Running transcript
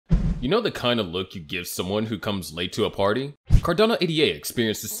You know the kind of look you give someone who comes late to a party? Cardano ADA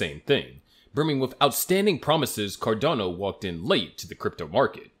experienced the same thing. Brimming with outstanding promises, Cardano walked in late to the crypto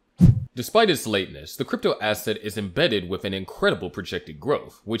market. Despite its lateness, the crypto asset is embedded with an incredible projected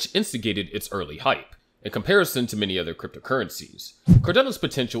growth, which instigated its early hype. In comparison to many other cryptocurrencies, Cardano's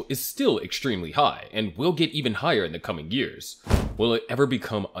potential is still extremely high and will get even higher in the coming years. Will it ever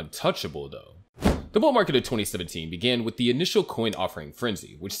become untouchable though? The bull market of 2017 began with the initial coin offering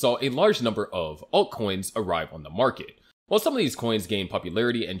frenzy, which saw a large number of altcoins arrive on the market. While some of these coins gained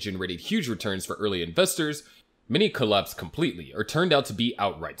popularity and generated huge returns for early investors, many collapsed completely or turned out to be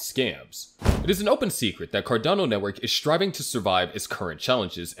outright scams. It is an open secret that Cardano network is striving to survive its current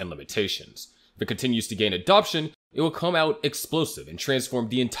challenges and limitations. If it continues to gain adoption, it will come out explosive and transform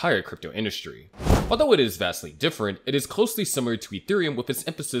the entire crypto industry. Although it is vastly different, it is closely similar to Ethereum with its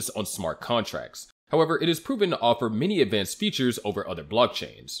emphasis on smart contracts. However, it is proven to offer many advanced features over other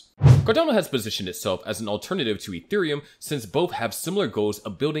blockchains. Cardano has positioned itself as an alternative to Ethereum since both have similar goals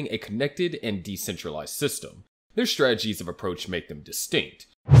of building a connected and decentralized system. Their strategies of approach make them distinct.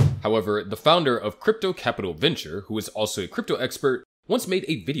 However, the founder of Crypto Capital Venture, who is also a crypto expert, once made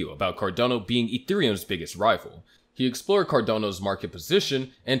a video about Cardano being Ethereum's biggest rival. He explored Cardano's market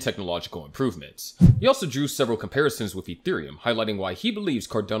position and technological improvements. He also drew several comparisons with Ethereum, highlighting why he believes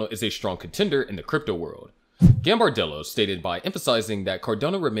Cardano is a strong contender in the crypto world. Gambardello stated by emphasizing that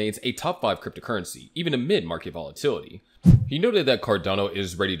Cardano remains a top 5 cryptocurrency, even amid market volatility. He noted that Cardano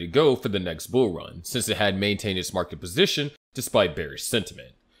is ready to go for the next bull run, since it had maintained its market position despite bearish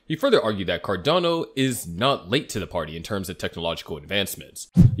sentiment. He further argued that Cardano is not late to the party in terms of technological advancements.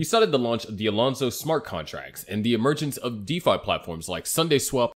 He cited the launch of the Alonzo smart contracts and the emergence of DeFi platforms like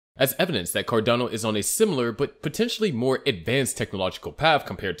SundaySwap as evidence that Cardano is on a similar but potentially more advanced technological path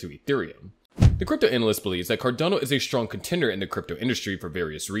compared to Ethereum. The crypto analyst believes that Cardano is a strong contender in the crypto industry for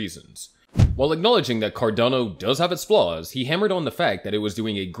various reasons. While acknowledging that Cardano does have its flaws, he hammered on the fact that it was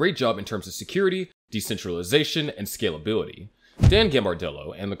doing a great job in terms of security, decentralization, and scalability. Dan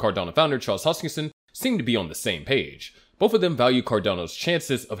Gambardello and the Cardano founder Charles Hoskinson seem to be on the same page. Both of them value Cardano's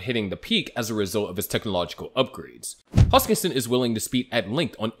chances of hitting the peak as a result of its technological upgrades. Hoskinson is willing to speak at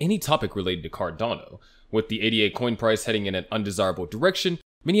length on any topic related to Cardano. With the ADA coin price heading in an undesirable direction,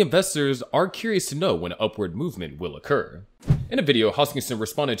 many investors are curious to know when an upward movement will occur. In a video, Hoskinson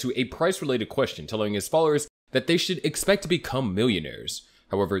responded to a price-related question, telling his followers that they should expect to become millionaires.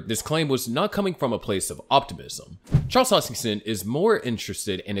 However, this claim was not coming from a place of optimism. Charles Hoskinson is more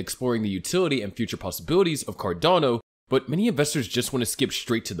interested in exploring the utility and future possibilities of Cardano, but many investors just want to skip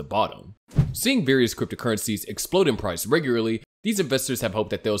straight to the bottom. Seeing various cryptocurrencies explode in price regularly, these investors have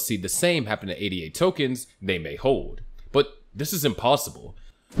hope that they'll see the same happen to ADA tokens they may hold. But this is impossible.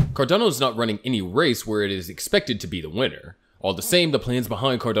 Cardano is not running any race where it is expected to be the winner. All the same, the plans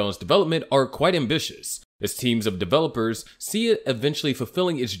behind Cardano's development are quite ambitious. Its teams of developers see it eventually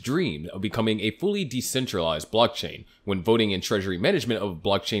fulfilling its dream of becoming a fully decentralized blockchain when voting and treasury management of a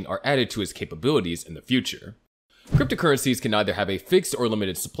blockchain are added to its capabilities in the future. Cryptocurrencies can either have a fixed or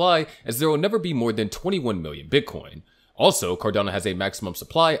limited supply, as there will never be more than 21 million Bitcoin. Also, Cardano has a maximum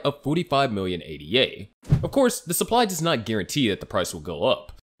supply of 45 million ADA. Of course, the supply does not guarantee that the price will go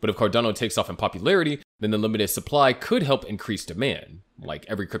up. But if Cardano takes off in popularity, then the limited supply could help increase demand. Like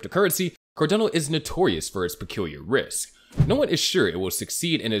every cryptocurrency, Cardano is notorious for its peculiar risk. No one is sure it will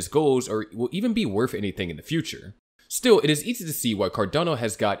succeed in its goals or will even be worth anything in the future. Still, it is easy to see why Cardano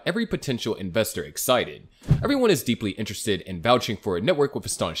has got every potential investor excited. Everyone is deeply interested in vouching for a network with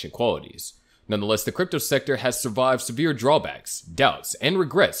astonishing qualities. Nonetheless, the crypto sector has survived severe drawbacks, doubts, and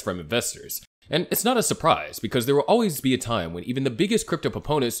regrets from investors. And it's not a surprise, because there will always be a time when even the biggest crypto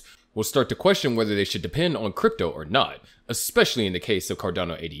proponents will start to question whether they should depend on crypto or not, especially in the case of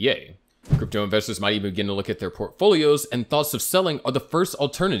Cardano ADA. Crypto investors might even begin to look at their portfolios, and thoughts of selling are the first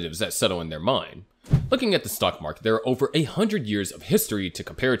alternatives that settle in their mind. Looking at the stock market, there are over 100 years of history to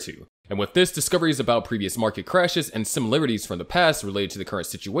compare to, and with this, discoveries about previous market crashes and similarities from the past related to the current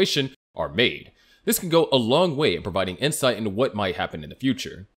situation are made. This can go a long way in providing insight into what might happen in the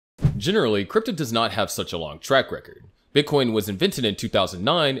future. Generally, crypto does not have such a long track record. Bitcoin was invented in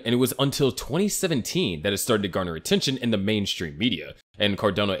 2009, and it was until 2017 that it started to garner attention in the mainstream media, and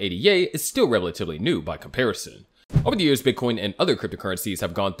Cardano ADA is still relatively new by comparison. Over the years, Bitcoin and other cryptocurrencies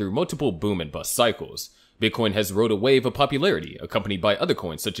have gone through multiple boom and bust cycles. Bitcoin has rode a wave of popularity, accompanied by other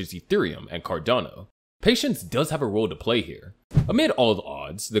coins such as Ethereum and Cardano. Patience does have a role to play here. Amid all the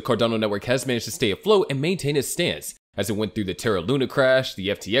odds, the Cardano network has managed to stay afloat and maintain its stance, as it went through the Terra Luna crash, the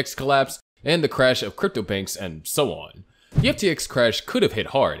FTX collapse, and the crash of crypto banks, and so on. The FTX crash could have hit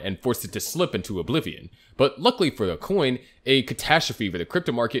hard and forced it to slip into oblivion, but luckily for the coin, a catastrophe for the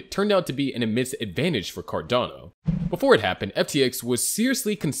crypto market turned out to be an immense advantage for Cardano. Before it happened, FTX was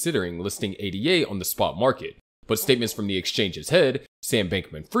seriously considering listing ADA on the spot market, but statements from the exchange's head, Sam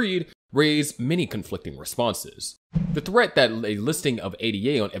Bankman-Fried, raised many conflicting responses. The threat that a listing of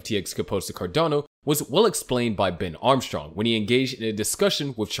ADA on FTX could pose to Cardano was well explained by Ben Armstrong when he engaged in a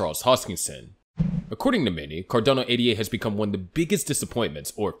discussion with Charles Hoskinson. According to many, Cardano ADA has become one of the biggest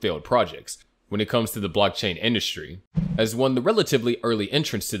disappointments or failed projects when it comes to the blockchain industry. As one of the relatively early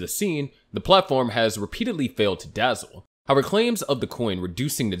entrants to the scene, the platform has repeatedly failed to dazzle. However, claims of the coin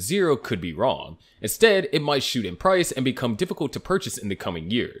reducing to zero could be wrong. Instead, it might shoot in price and become difficult to purchase in the coming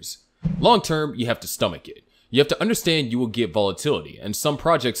years. Long term, you have to stomach it. You have to understand you will get volatility, and some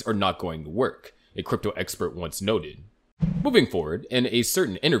projects are not going to work, a crypto expert once noted. Moving forward, in a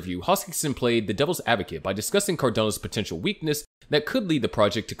certain interview, Hoskinson played the devil's advocate by discussing Cardano's potential weakness that could lead the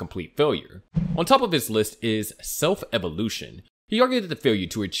project to complete failure. On top of his list is self-evolution. He argued that the failure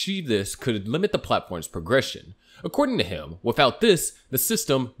to achieve this could limit the platform's progression. According to him, without this, the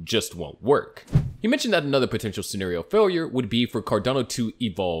system just won't work. He mentioned that another potential scenario failure would be for Cardano to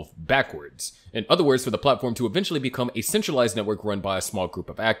evolve backwards. In other words, for the platform to eventually become a centralized network run by a small group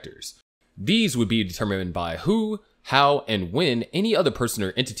of actors. These would be determined by who, how, and when any other person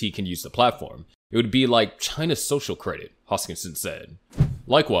or entity can use the platform. It would be like China's social credit, Hoskinson said.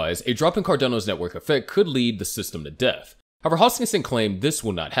 Likewise, a drop in Cardano's network effect could lead the system to death. However, Hoskinson claimed this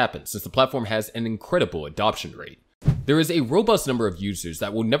will not happen since the platform has an incredible adoption rate. There is a robust number of users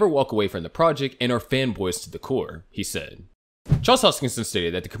that will never walk away from the project and are fanboys to the core, he said. Charles Hoskinson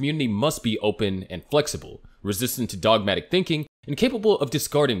stated that the community must be open and flexible, resistant to dogmatic thinking, and capable of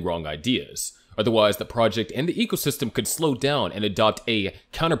discarding wrong ideas. Otherwise, the project and the ecosystem could slow down and adopt a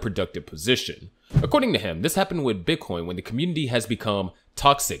counterproductive position. According to him, this happened with Bitcoin when the community has become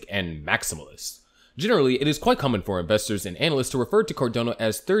toxic and maximalist. Generally, it is quite common for investors and analysts to refer to Cardano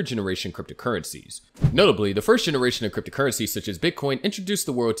as third-generation cryptocurrencies. Notably, the first generation of cryptocurrencies such as Bitcoin introduced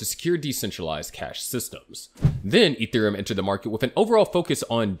the world to secure decentralized cash systems. Then, Ethereum entered the market with an overall focus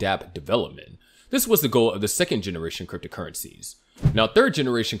on dApp development. This was the goal of the second-generation cryptocurrencies. Now,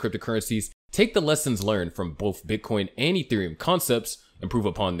 third-generation cryptocurrencies take the lessons learned from both Bitcoin and Ethereum concepts, improve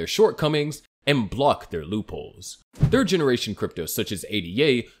upon their shortcomings, and block their loopholes. Third-generation cryptos such as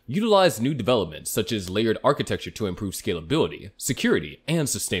ADA utilize new developments such as layered architecture to improve scalability, security, and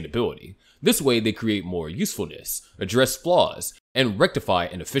sustainability. This way they create more usefulness, address flaws, and rectify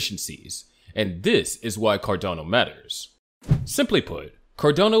inefficiencies. And this is why Cardano matters. Simply put,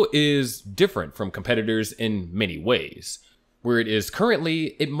 Cardano is different from competitors in many ways. Where it is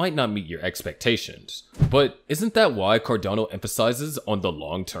currently, it might not meet your expectations. But isn't that why Cardano emphasizes on the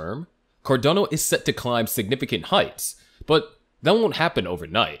long term? Cardano is set to climb significant heights, but that won't happen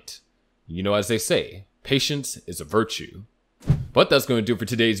overnight. You know, as they say, patience is a virtue. But that's going to do it for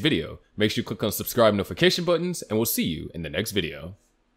today's video. Make sure you click on the subscribe notification buttons, and we'll see you in the next video.